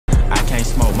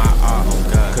can't smoke my art,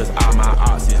 cause all my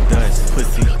arts is dust.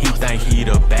 Pussy, he think he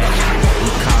the best. We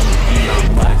call him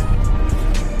Elon Musk.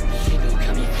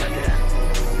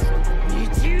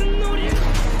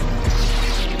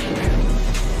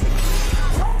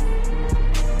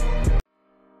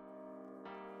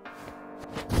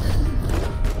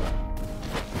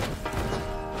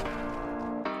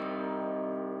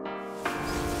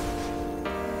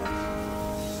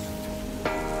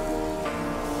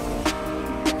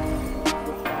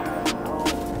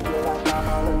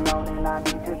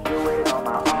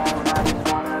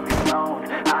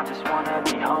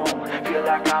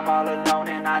 I'm all alone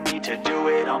and I need to do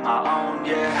it on my own,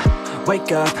 yeah.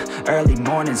 Wake up, early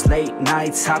mornings, late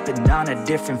nights, hopping on a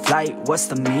different flight. What's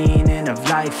the meaning of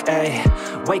life,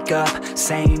 ayy? Wake up,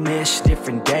 same-ish,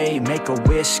 different day. Make a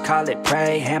wish, call it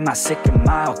pray. Am I sick, am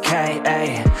I okay,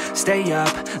 ayy? Stay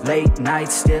up, late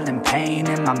nights, still in pain.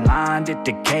 In my mind, it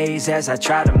decays as I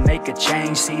try to make a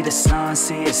change. See the sun,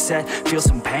 see it set, feel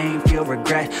some pain, feel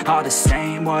regret. All the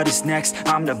same, what is next?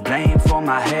 I'm to blame for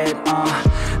my head,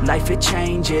 Life, it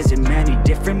changes in many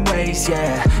different ways,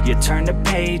 yeah. You turn the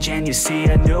page and you see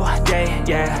a new day,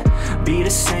 yeah. Be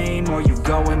the same or you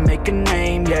go and make a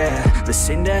name, yeah.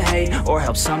 Listen to hate or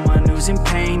help someone who's in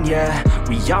pain, yeah.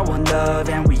 We all want love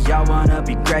and we all wanna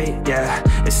be great, yeah.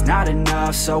 It's not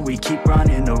enough, so we keep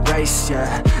running the race,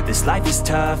 yeah. This life is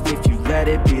tough if you let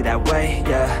it be that way,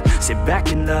 yeah. Sit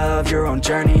back and love your own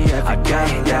journey every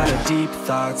day, yeah. Got deep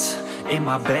thoughts in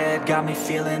my bed, got me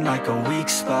feeling like a weak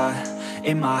spot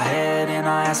in my head, and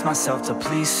I ask myself to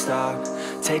please stop.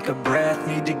 Take a breath,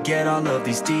 need to get all of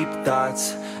these deep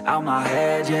thoughts out my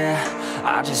head, yeah.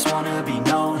 I just wanna be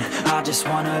known, I just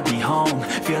wanna be home.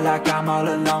 Feel like I'm all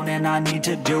alone and I need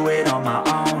to do it on my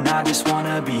own. I just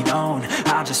wanna be known,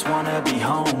 I just wanna be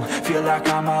home. Feel like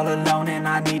I'm all alone and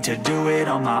I need to do it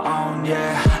on my own,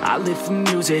 yeah. I live for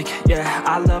music, yeah,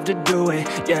 I love to do it,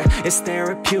 yeah. It's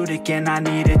therapeutic and I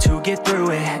needed to get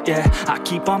through it, yeah. I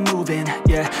keep on moving,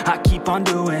 yeah, I keep on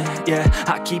doing, yeah.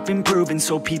 I keep improving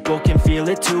so people can feel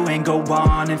it too, and go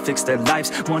on and fix their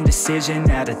lives one decision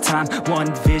at a time.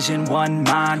 One vision, one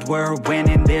mind, we're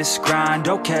winning this grind.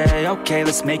 Okay, okay,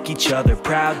 let's make each other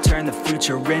proud. Turn the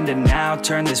future into now,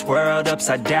 turn this world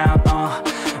upside down,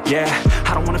 yeah.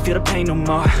 I don't wanna feel the pain no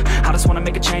more, I just wanna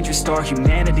make a change, restore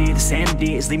humanity. The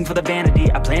sanity is leaving for the vanity.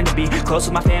 I plan to be close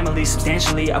with my family,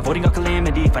 substantially avoiding all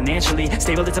calamity. Financially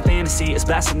stable, it's a fantasy, it's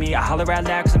blasphemy. I holler out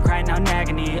loud cause I'm crying out in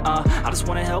agony, I just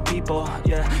wanna help people,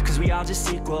 yeah. Cause we all just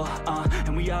equal,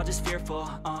 and we all just fearful,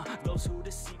 those who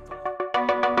deceive.